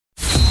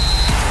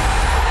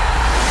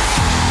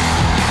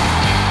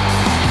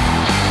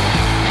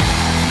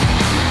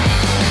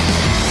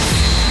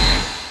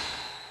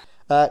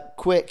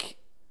Quick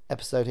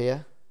episode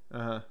here.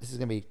 Uh-huh. This is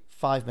going to be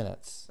 5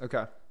 minutes.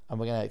 Okay. And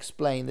we're going to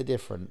explain the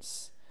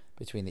difference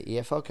between the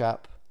E.F.L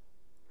Cup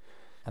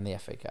and the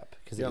FA Cup,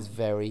 because it is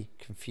very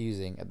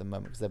confusing at the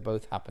moment because they're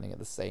both happening at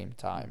the same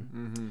time.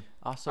 Mm-hmm.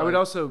 Also, I would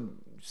also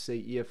say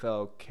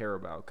E.F.L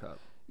Carabao Cup.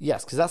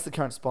 Yes, because that's the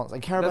current sponsor.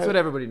 And Carabao, that's what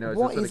everybody knows.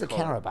 What that's is a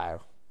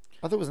carabao?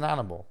 I thought it was an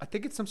animal. I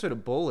think it's some sort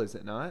of bull, is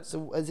it not?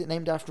 So is it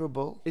named after a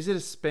bull? Is it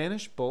a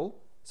Spanish bull?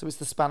 So it's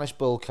the Spanish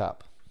Bull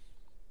Cup.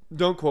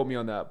 Don't quote me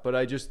on that, but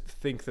I just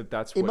think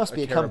that's what It must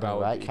be a company,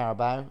 right? Be.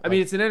 Carabao. I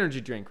mean, it's an energy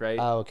drink, right?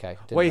 Oh, okay.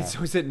 Wait,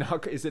 so is it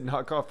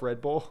knockoff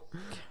Red Bull?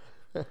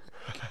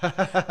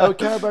 Oh,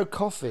 Carabao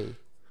coffee.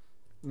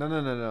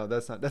 No.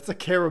 That's a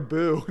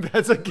caribou.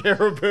 That's a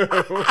caribou.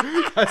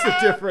 That's a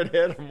different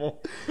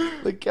animal.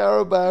 The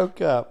Carabao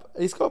Cup.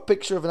 It's got a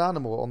picture of an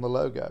animal on the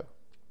logo.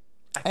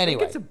 I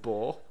think it's a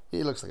bull.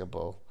 It looks like a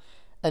bull.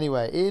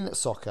 Anyway, in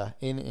soccer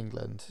in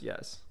England,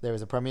 yes, there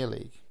is a Premier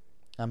League.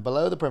 And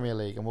below the Premier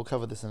League, and we'll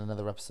cover this in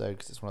another episode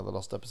because it's one of the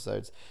lost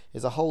episodes,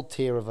 is a whole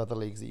tier of other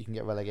leagues that you can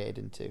get relegated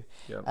into.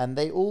 Yep. And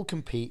they all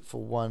compete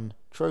for one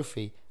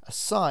trophy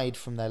aside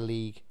from their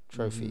league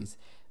trophies.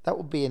 That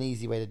would be an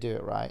easy way to do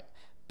it, right?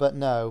 But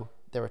no,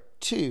 there are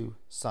 2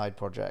 side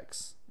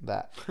projects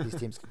that these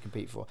teams can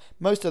compete for.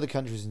 Most other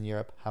countries in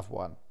Europe have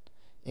 1.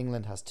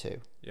 England has 2.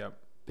 Yep.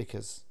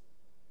 Because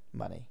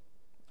money,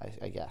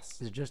 I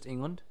guess. Is it just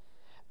England?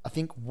 I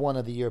think one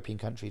of the European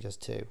countries does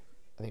 2.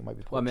 I think it might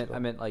be Portugal. Well, I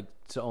meant like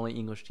so only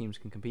English teams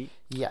can compete?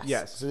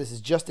 Yes. So this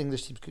is just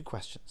English teams. Good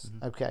questions.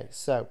 Mm-hmm. Okay,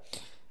 so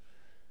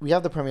we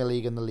have the Premier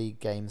League and the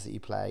league games that you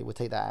play. We'll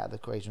take that out of the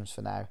equations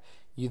for now.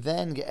 You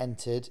then get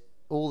entered,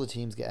 all the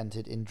teams get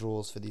entered in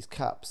draws for these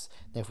cups.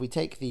 Now, if we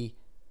take the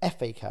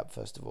FA Cup,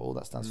 first of all,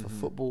 that stands for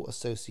Football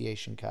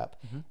Association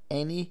Cup.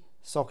 Any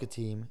soccer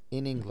team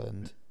in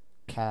England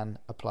can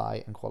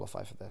apply and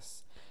qualify for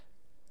this.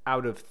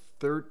 Out of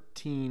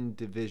 13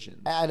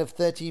 divisions. Out of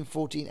 13,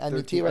 14, I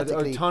mean,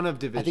 theoretically, a ton of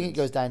divisions. I think it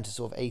goes down to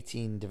sort of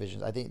 18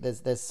 divisions. I think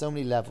there's so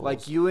many levels.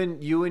 Like you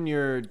and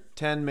your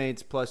 10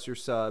 mates plus your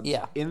subs,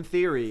 in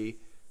theory,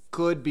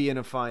 could be in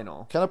a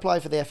final. Can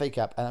apply for the FA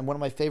Cup. And one of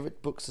my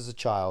favourite books as a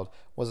child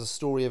was a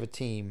story of a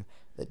team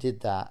that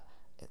did that.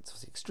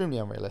 It's extremely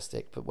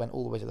unrealistic, but went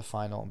all the way to the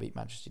final and beat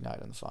Manchester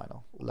United in the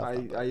final.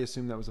 I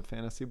assume that was a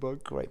fantasy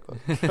book. Great book.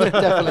 It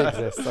definitely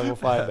exists. I will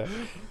find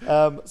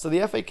it. So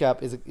the FA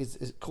Cup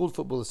is called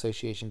Football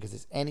Association because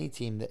it's any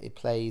team that it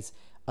plays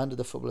under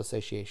the Football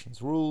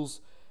Association's rules.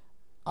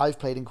 I've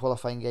played in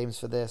qualifying games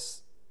for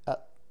this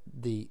at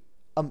the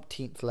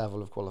umpteenth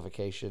level of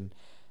qualification.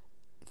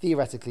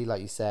 Theoretically,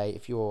 like you say,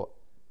 if you're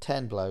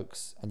 10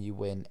 blokes and you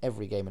win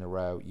every game in a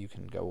row, you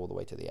can go all the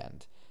way to the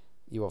end.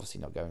 You're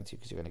obviously not going to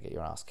because you're going to get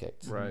your ass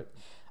kicked. Right.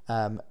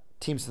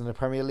 Teams from the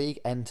Premier League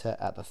enter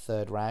at the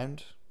 3rd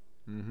round.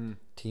 Mm-hmm.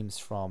 Teams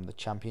from the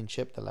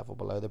Championship, the level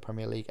below the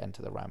Premier League,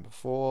 enter the round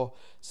before.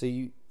 So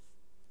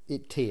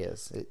it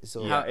tiers.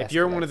 If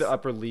you're in one of the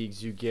upper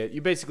leagues, you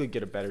basically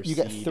get a better seed.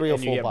 You get 3 or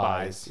 4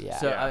 buys. Yeah.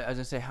 So I was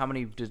gonna say, how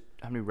many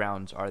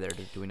rounds are there?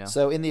 Do we know?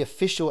 So in the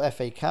official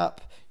FA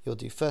Cup, you'll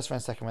do 1st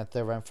round, 2nd round,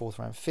 3rd round, 4th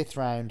round, 5th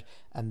round,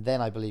 and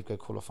then I believe go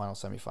quarter-final,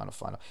 semi-final,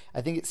 final.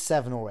 I think it's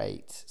 7 or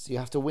 8. So you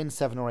have to win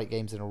 7 or 8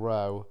 games in a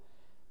row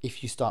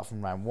if you start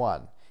from round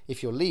 1.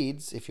 If you're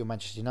Leeds, if you're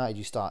Manchester United,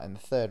 you start in the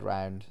 3rd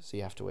round, so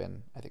you have to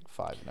win, I think,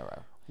 5 in a row.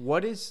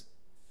 What is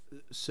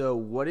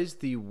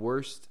the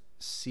worst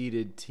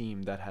seeded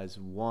team that has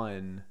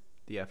won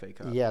the FA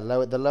Cup? Yeah,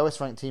 the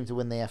lowest ranked team to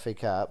win the FA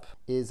Cup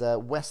is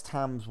West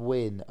Ham's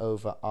win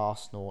over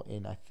Arsenal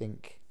in, I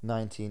think,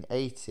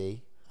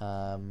 1980.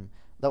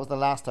 That was the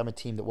last time a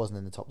team that wasn't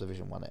in the top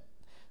division won it.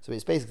 So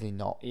it's basically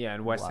not. Yeah,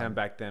 and West Ham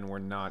back then were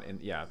not in.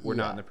 Yeah,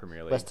 not in the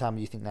Premier League. West Ham,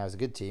 you think now is a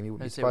good team? You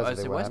wouldn't be surprised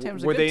if they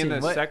weren't. Were they in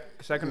the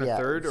second or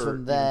third, or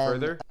even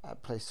further?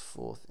 Placed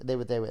 4th. They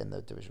were in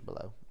the division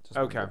below.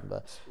 Okay,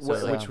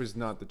 which was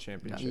not the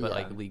Championship, but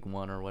like League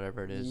One or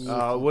whatever it is.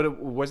 What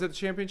was it? The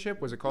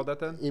Championship? Was it called that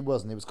then? It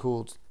wasn't. It was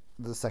called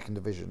the 2nd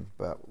division,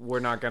 but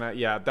we're not gonna.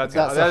 Yeah, that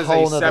is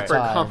whole a separate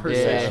time.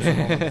 conversation.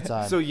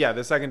 Yeah. So yeah,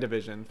 the 2nd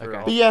division.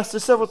 But yes, so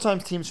several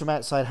times teams from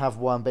outside have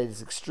won, but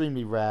it's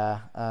extremely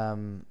rare.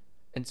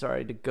 And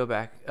sorry to go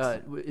back.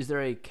 Is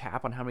there a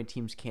cap on how many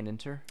teams can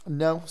enter?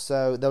 No,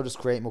 so they'll just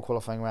create more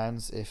qualifying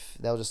rounds. If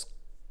they'll just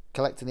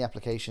collect in the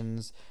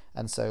applications,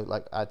 and so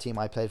like our team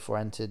I played for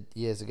entered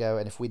years ago,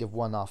 and if we'd have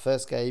won our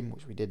first game,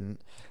 which we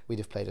didn't, we'd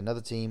have played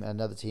another team,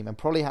 and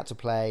probably had to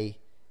play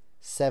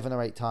 7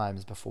 or 8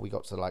 times before we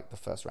got to like the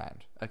first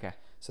round. Okay.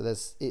 So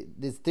there's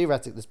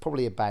theoretically there's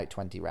probably about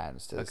 20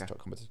 rounds to this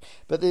competition.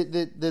 But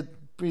the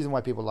reason why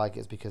people like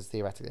it is because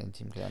theoretically any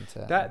team can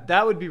enter.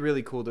 That would be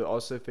really cool to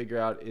also figure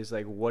out is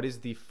like what is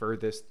the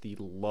furthest, the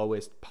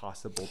lowest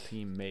possible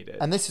team made it.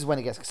 And this is when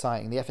it gets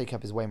exciting. The FA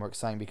Cup is way more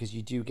exciting because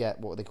you do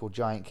get what they call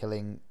giant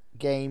killing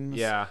games.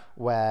 Yeah.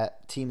 Where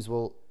teams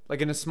will. Like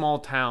in a small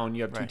town,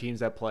 you have 2 teams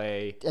that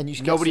play,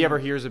 and nobody ever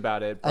hears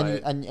about it. But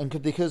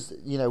and because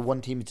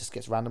one team just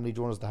gets randomly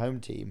drawn as the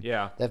home team.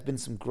 Yeah, there have been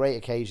some great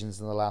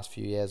occasions in the last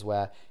few years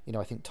where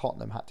I think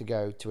Tottenham had to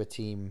go to a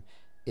team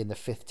in the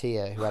 5th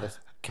tier who had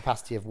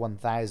capacity of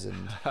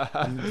 1,000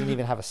 and didn't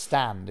even have a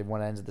stand in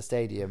one end of the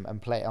stadium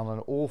and play it on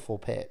an awful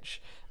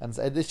pitch. And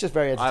so it's just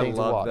very entertaining to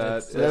watch.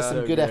 That. So there's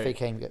some good great. FA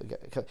game.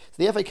 So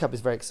the FA Cup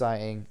is very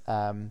exciting.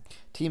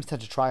 Teams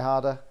tend to try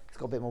harder. It's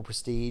got a bit more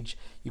prestige.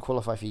 You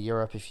qualify for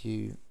Europe if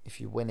you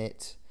win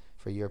it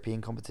for a European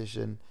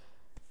competition,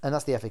 and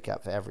that's the FA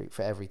Cup for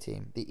every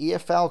team. The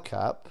E.F.L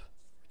Cup,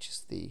 which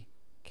is the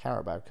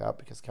Carabao Cup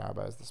because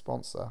Carabao is the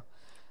sponsor,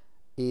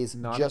 is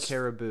Not just a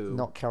caribou.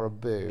 not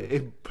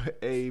caribou.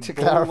 A To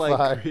bull-like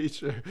clarify.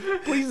 creature.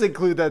 Please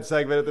include that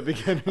segment at the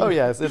beginning. Oh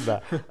yeah, it's in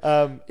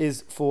there.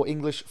 Is for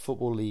English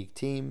Football League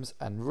teams,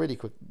 and really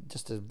quick,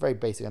 just a very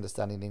basic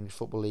understanding. The English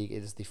Football League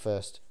is the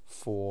first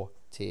 4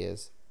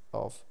 tiers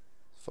of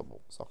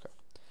soccer.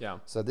 Yeah.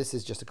 So this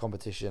is just a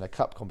competition, a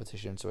cup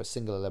competition, so a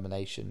single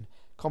elimination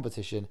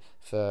competition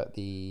for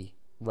the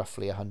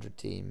roughly 100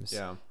 teams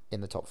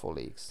in the top 4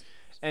 leagues.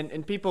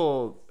 And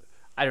people,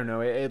 I don't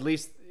know, at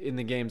least in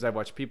the games I've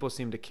watched, people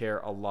seem to care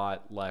a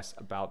lot less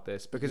about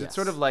this because it's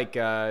sort of like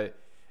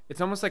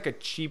it's almost like a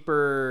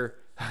cheaper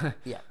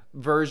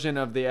version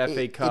of the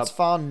FA Cup. It's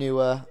far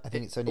newer. I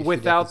think it's only a few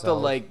without decades the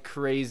old. like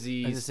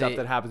crazy stuff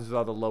that happens with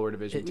all the lower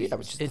division teams.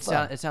 which is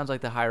fun. It sounds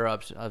like the higher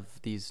ups of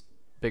these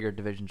bigger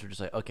divisions are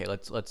just like, okay,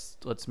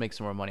 let's make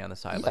some more money on the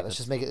side. Yeah, like, let's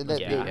just make it.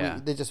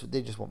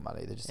 They just want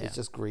money. It's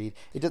just greed.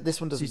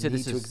 This one doesn't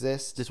need to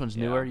exist. This one's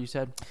newer, you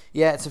said?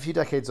 Yeah, it's a few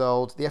decades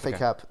old. The FA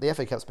Cup. The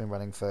FA Cup's been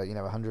running for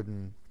 100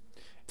 and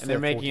they're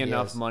making 40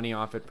 enough years. money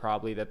off it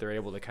probably that they're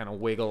able to kind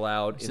of wiggle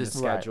out in the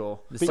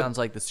schedule. This sounds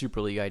like the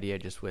Super League idea,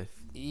 just with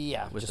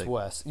just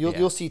worse.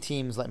 You'll see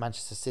teams like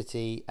Manchester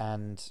City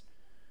and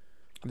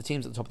the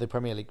teams at the top of the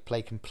Premier League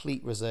play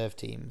complete reserve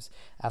teams,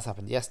 as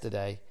happened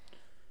yesterday.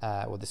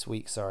 This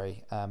week,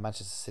 sorry.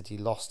 Manchester City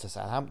lost to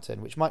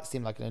Southampton, which might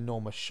seem like an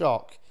enormous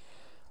shock,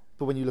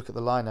 but when you look at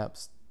the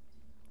lineups,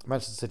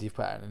 Manchester City have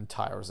put out an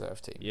entire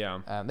reserve team.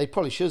 Yeah. They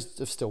probably should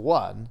have still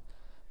won,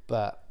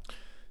 but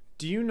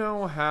Do you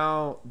know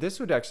how this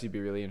would actually be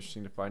really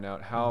interesting to find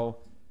out how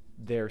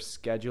their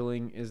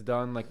scheduling is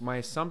done? Like my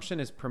assumption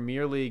is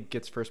Premier League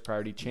gets first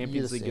priority,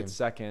 Champions League gets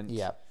second.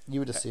 Yeah, you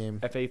would assume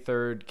FA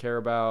third,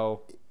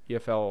 Carabao,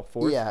 E.F.L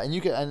fourth. Yeah, and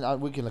you can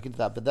we can look into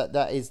that, but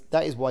that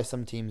is why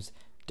some teams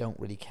don't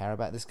really care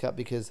about this cup,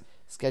 because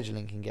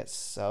scheduling can get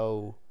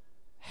so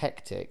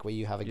hectic where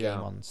you have a game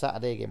on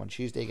Saturday, a game on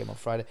Tuesday, a game on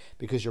Friday,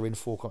 because you're in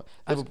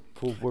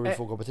Liverpool were in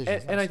 4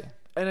 competitions.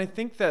 And I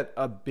think that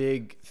a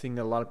big thing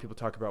that a lot of people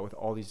talk about with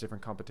all these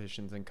different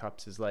competitions and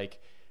cups is like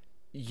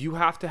you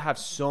have to have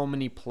so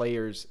many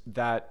players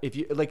that if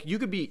you like you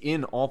could be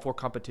in all 4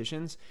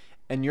 competitions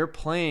and you're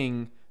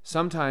playing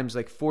sometimes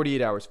like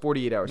 48 hours,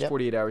 48 hours,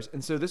 48 hours.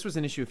 And so this was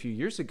an issue a few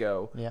years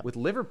ago with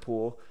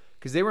Liverpool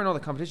because they were in all the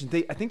competitions.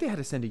 I think they had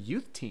to send a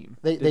youth team.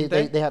 They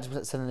had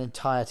to send an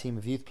entire team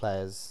of youth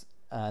players,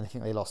 and I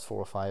think they lost 4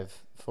 or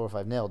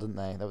 5-0, didn't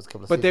they? That was a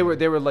couple of. But they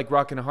were like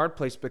rocking a hard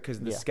place because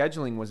the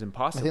scheduling was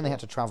impossible. I think they had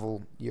to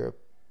travel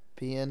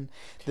European.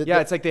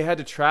 It's like they had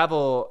to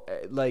travel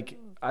like.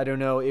 I don't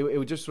know.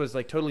 It just was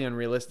like totally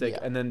unrealistic.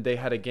 And then they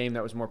had a game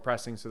that was more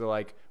pressing. So they're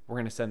like, we're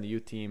going to send the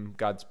youth team.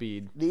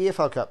 Godspeed. The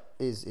E.F.L Cup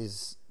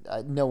is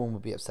no one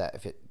would be upset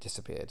if it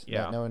disappeared.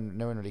 Yeah. No one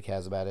really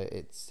cares about it.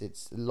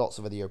 It's lots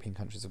of other European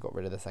countries have got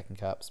rid of their second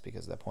cups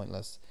because they're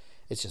pointless.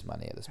 It's just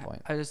money at this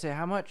point. I just say,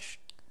 how much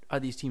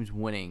are these teams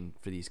winning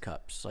for these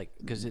cups? Like,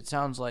 because it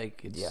sounds like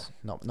it's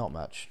not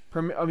much.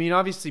 I mean,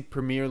 obviously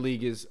Premier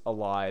League is a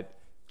lot.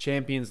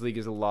 Champions League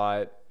is a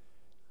lot.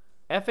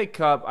 FA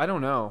Cup, I don't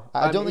know.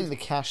 I don't think the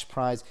cash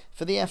prize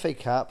for the FA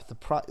Cup,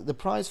 the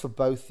prize for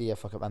both the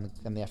FA Cup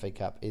and the FA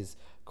Cup is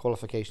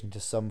qualification to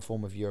some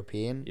form of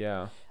European.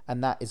 Yeah.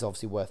 And that is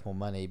obviously worth more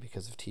money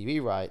because of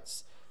TV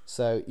rights.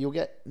 So you'll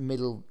get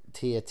middle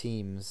tier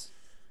teams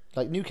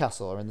like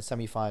Newcastle are in the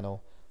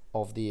semi-final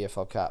of the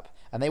E.F.L Cup,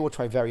 and they will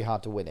try very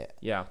hard to win it.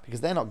 Yeah. Because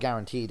they're not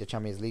guaranteed a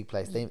Champions League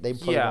place. They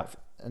probably won't,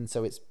 and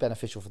so it's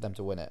beneficial for them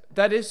to win it.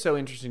 That is so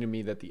interesting to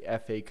me that the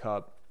FA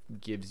Cup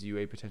gives you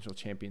a potential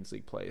Champions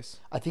League place.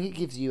 I think it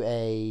gives you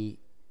a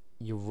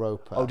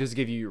Europa. Oh, does it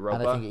give you Europa?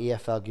 And I think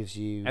EFL gives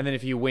you. And then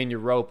if you win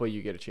Europa,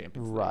 you get a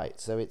Champions League.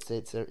 Right. So it's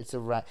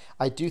a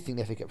I do think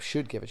the FA Cup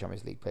should give a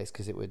Champions League place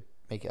because it would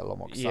make it a lot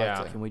more exciting.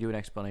 Yeah. Can we do an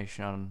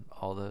explanation on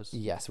all those?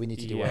 Yes, we need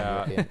to do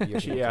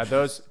European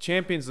those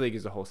Champions League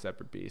is a whole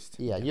separate beast.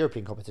 Yeah,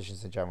 European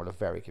competitions in general are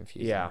very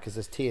confusing. Yeah, because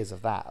there's tiers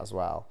of that as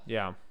well.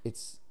 Yeah,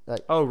 it's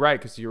like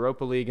because the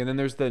Europa League, and then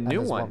there's the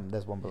new one.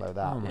 There's one below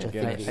that. Oh which my I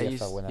goodness. think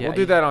the EFL winner. We'll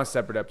do that on a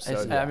separate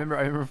episode. I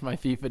remember from my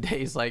FIFA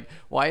days, like,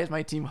 why is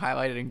my team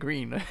highlighted in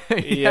green?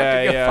 You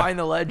have to go find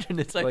the legend.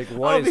 It's like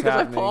what is because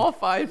happening? I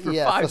qualified for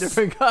 5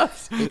 different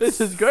cups.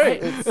 This is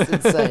great. It's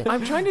insane.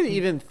 I'm trying to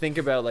even think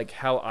about like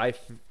how I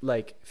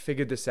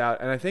figured this out,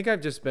 and I think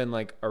I've just been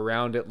like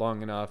around it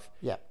long enough.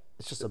 Yeah.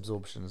 It's just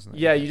absorption, isn't it?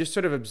 Yeah, you just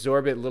sort of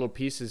absorb it in little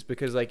pieces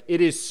because like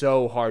it is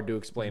so hard to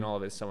explain all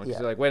of it to someone because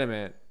they're like, wait a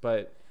minute,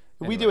 but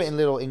We do it in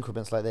little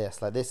increments like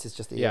this. Like this is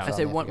just the Yeah. EFL. I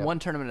say and the FA Cup. one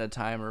tournament at a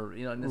time, or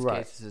in this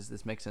Right. case,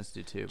 this makes sense to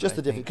do too. Just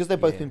the difference because they've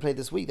both been played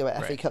this week. There were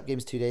FA Right. Cup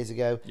games 2 days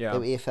ago. Yeah. There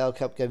were EFL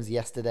Cup games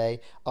yesterday.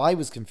 I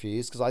was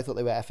confused because I thought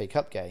they were FA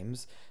Cup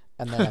games,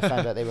 and then I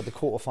found out they were the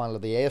quarterfinal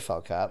of the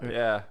EFL Cup.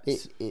 Yeah.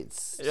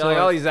 It's You're like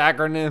all these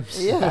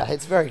acronyms. yeah,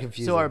 it's very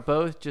confusing. So are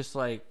both just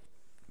like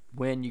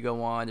when you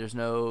go on? There's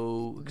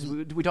no because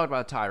we talked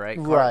about a tie, right?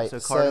 Right. So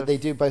Cardiff they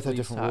do both have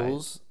leaves different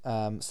ties.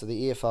 rules. So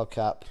the EFL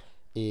Cup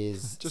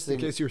is Just in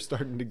case you were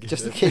starting to get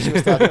just it. in case you were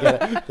starting to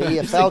get it. The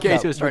EFL Just in case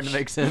Cup, it was starting to which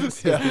make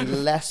sense. is the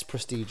less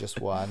prestigious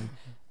one.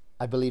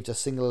 I believe to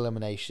single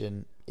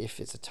elimination. If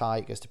it's a tie,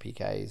 it goes to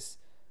PKs,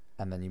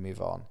 and then you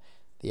move on.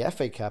 The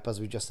FA Cup, as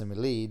we've just seen with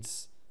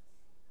Leeds,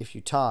 if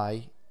you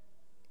tie,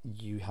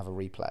 you have a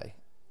replay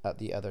at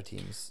the other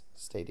team's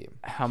stadium.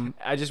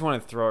 I just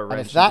want to throw a And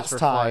wrench. if that's just for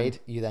fun. tied,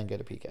 you then go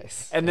to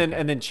PKs. And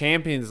then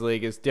Champions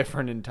League is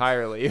different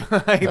entirely.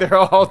 Like they're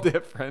all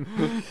different.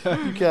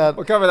 You can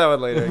We'll cover that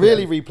one later.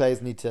 really again.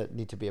 replays need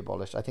to be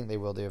abolished. I think they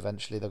will do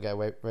eventually. They'll get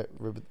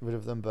rid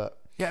of them, but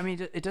Yeah, I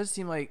mean, it does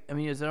seem like. I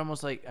mean, is it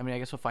almost like? I mean, I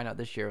guess we'll find out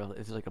this year. If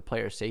it's like a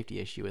player safety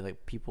issue with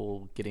like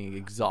people getting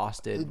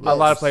exhausted. a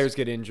lot of players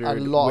get injured. a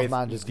lot with of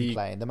managers the,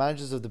 complain. The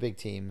managers of the big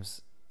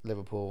teams,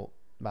 Liverpool,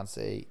 Man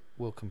City,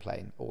 will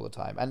complain all the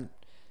time, and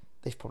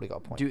they've probably got a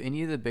point. Do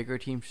any of the bigger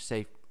teams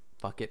say,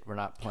 "Fuck it, we're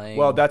not playing"?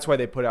 Well, that's why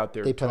they put out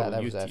their They put out total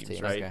their youth reserve teams,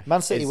 teams. right? Okay.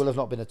 Man City It's- will have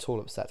not been at all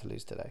upset to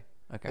lose today.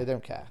 okay. They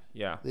don't care.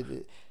 Yeah.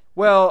 They-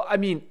 Well, I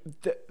mean,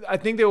 I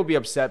think they will be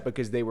upset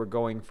because they were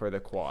going for the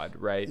quad,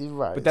 right?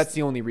 Right. But that's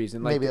the only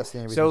reason. Like, Maybe that's the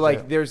only So, reason to like,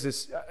 do it. there's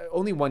this.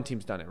 Only one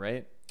team's done it,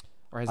 right?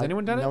 Or has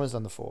anyone done No it? one's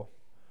done the 4.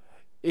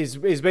 Is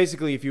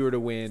basically if you were to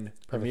win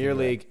Premier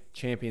Everything, League,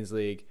 Champions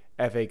League,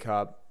 FA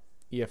Cup,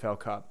 EFL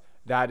Cup,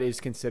 that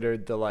is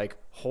considered the like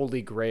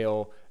holy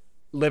grail.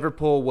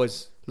 Liverpool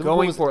was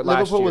going for it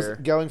last Liverpool year. was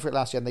going for it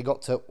last year, and they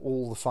got to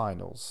all the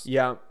finals.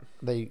 Yeah.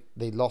 They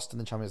lost in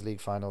the Champions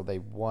League final. They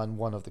won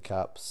one of the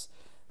cups,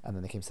 and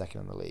then they came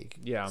second in the league.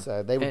 Yeah.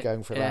 So they were And-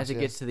 going for it and last as it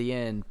year. gets to the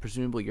end,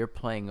 presumably you're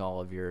playing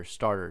all of your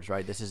starters,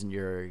 right? This isn't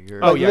your.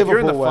 Oh Like yeah, if you're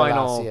in the Liverpool were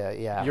final, last year,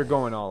 yeah. you're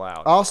going all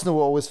out. Arsenal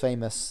were always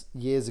famous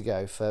years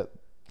ago for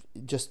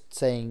just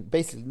saying,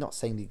 basically not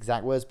saying the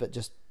exact words, but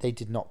just they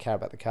did not care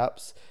about the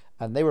cups,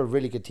 and they were a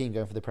really good team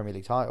going for the Premier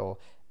League title.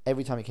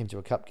 Every time it came to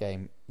a cup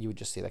game, you would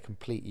just see their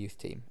complete youth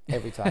team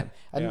every time,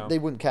 and Yeah. they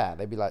wouldn't care.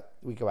 They'd be like,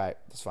 "We go out,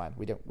 that's fine.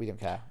 We don't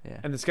care." Yeah.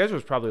 And the schedule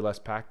was probably less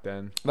packed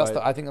then. That's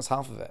but- I think that's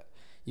half of it.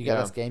 You get Yeah.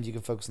 less games, you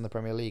can focus on the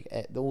Premier League.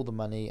 All the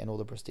money and all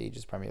the prestige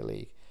is Premier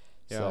League.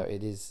 So Yeah.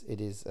 it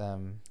is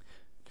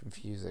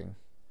confusing.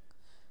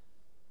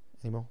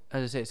 Anymore?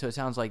 As I say, so it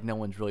sounds like no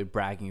one's really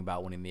bragging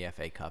about winning the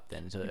FA Cup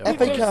then. So FA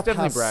FA Cup's Cup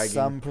definitely has bragging.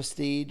 some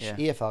prestige. Yeah.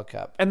 EFL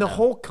Cup, And the no.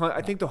 whole,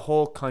 I think the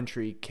whole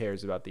country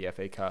cares about the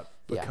FA Cup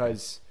Yeah.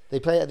 because They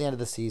play it at the end of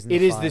the season. it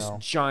the is this final.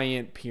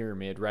 giant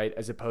pyramid, right?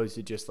 As opposed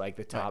to just like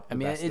the top. I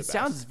mean, it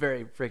sounds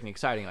very freaking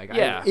exciting. Like,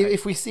 Yeah.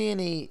 If we see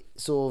any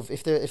sort of,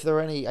 if there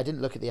are any, I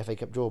didn't look at the FA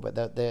Cup draw, but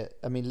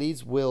I mean,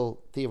 Leeds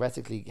will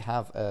theoretically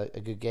have a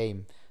good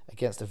game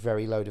against a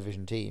very low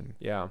division team,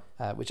 Yeah.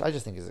 which I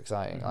just think is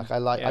exciting.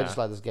 Mm-hmm. I Yeah. just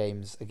like those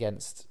games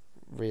against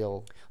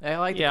real. I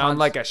like the Yeah, on concept-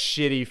 like a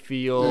shitty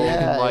field,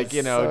 Yeah, like it's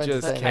you know, so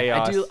just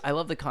entertaining. chaos. I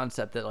love the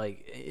concept that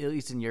like at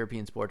least in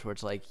European sports where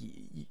it's like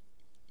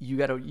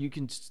you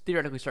can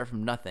theoretically start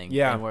from nothing.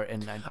 Yeah.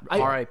 And I-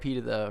 RIP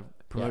to the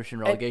promotion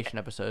relegation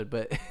episode,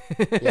 but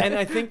And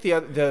I think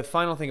the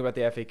final thing about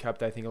the FA Cup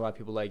that I think a lot of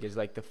people like is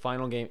like the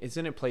final game.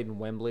 Isn't it played in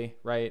Wembley,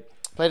 right?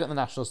 Played at the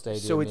National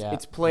Stadium. So it's yeah.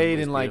 it's played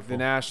Wembley's in like the beautiful.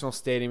 national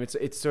stadium.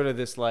 It's sort of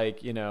this like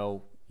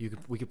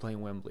we could play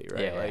in Wembley,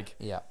 right? Yeah. Like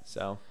yeah.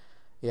 so.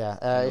 Yeah,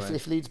 Anyway.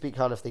 if Leeds beat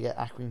Cardiff, they get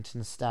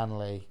Accrington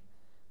Stanley.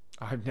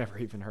 I've never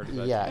even heard of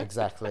that. Yeah, team.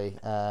 exactly.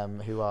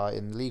 Who are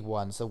in League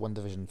One, so one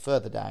division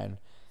further down.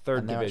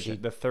 Third And they're division,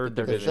 actually the third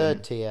The division.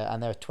 third tier,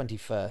 and they're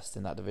 21st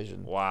in that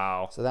division.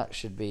 Wow. So that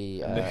should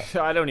be.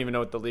 I don't even know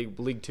what the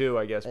League Two,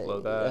 I guess, below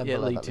that. yeah,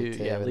 below League that Two. League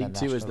Two Yeah, and League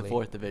then Two is the National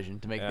fourth division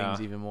to make Yeah.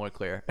 things even more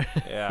clear.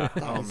 Yeah.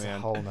 That Oh is a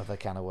man. whole other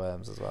can of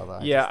worms as well.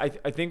 That Yeah,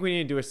 I think we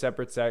need to do a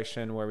separate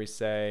section where we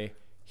say,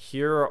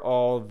 here are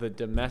all the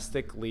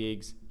domestic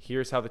leagues.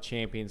 Here's how the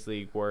Champions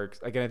League works.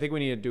 Again, I think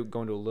we need to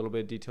go into a little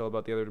bit of detail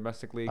about the other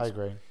domestic leagues. I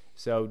agree.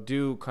 So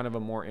do kind of a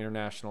more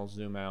international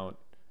zoom out,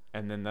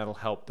 and then that'll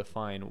help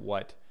define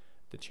what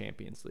the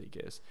Champions League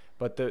is.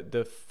 But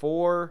the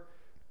four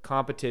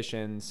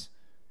competitions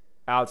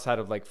outside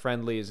of like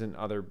friendlies and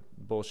other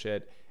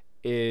bullshit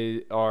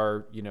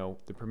are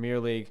the Premier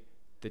League,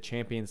 the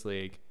Champions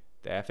League,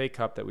 the FA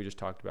Cup that we just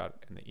talked about,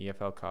 and the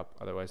E.F.L Cup,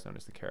 otherwise known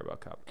as the Carabao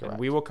Cup. Correct. And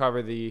we will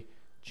cover the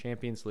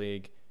Champions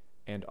League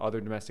and other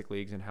domestic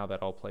leagues and how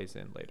that all plays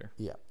in later.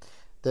 Yeah.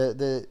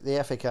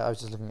 The FA Cup, I was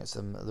just looking at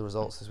some of the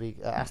results this week.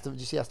 Did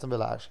you see Aston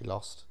Villa actually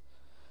lost?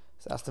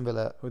 So Aston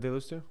Villa, Who'd they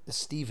lose to?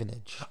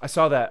 Stevenage. I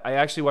saw that. I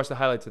actually watched the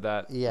highlights of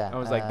that. Yeah. I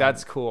was like,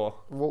 that's cool.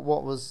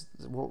 What was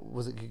it?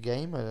 A good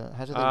game? Or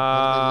how did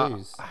they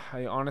lose?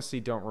 I honestly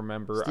don't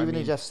remember.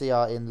 Stevenage FC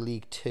are in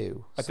League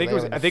Two. I so think they it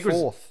was- are in I think it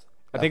was- fourth.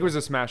 I think it was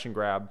a smash and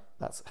grab.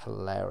 That's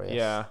hilarious.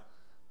 Yeah.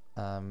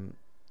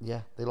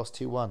 Yeah, they lost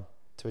 2-1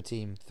 to a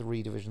team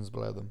 3 divisions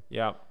below them.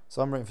 Yeah,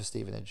 So I'm rooting for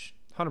Stevenage.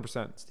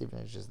 100%.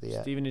 Stevenage is the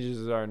Stevenage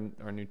is our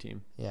new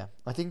team. yeah.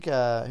 I think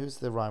who's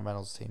the Ryan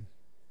Reynolds team?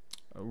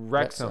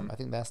 Wrexham. I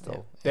think they're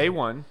still. They yeah.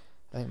 won.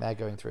 I think they're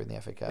going through in the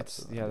FA Cup. That's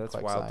so that'd be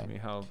quite wild exciting. to me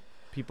how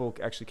people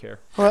actually care.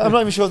 All right, I'm not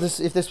even sure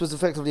if this was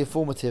effectively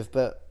informative,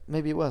 but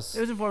maybe it was.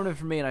 It was informative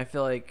for me, and I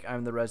feel like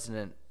I'm the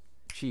resident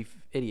chief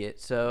idiot.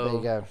 So There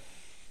you go.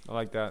 I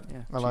like that.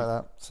 Yeah. I like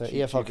that. So Chief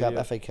E.F.L Cup,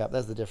 idiot. FA Cup.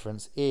 There's the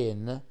difference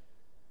in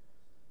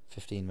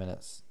 15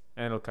 minutes,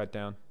 And it'll cut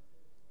down.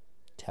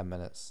 10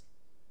 minutes.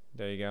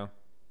 There you go.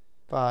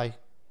 Bye.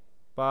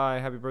 Bye.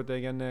 Happy birthday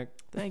again, Nick.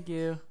 Thank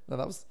you. No,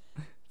 that was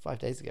 5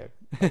 days ago.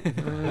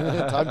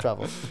 Time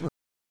travel.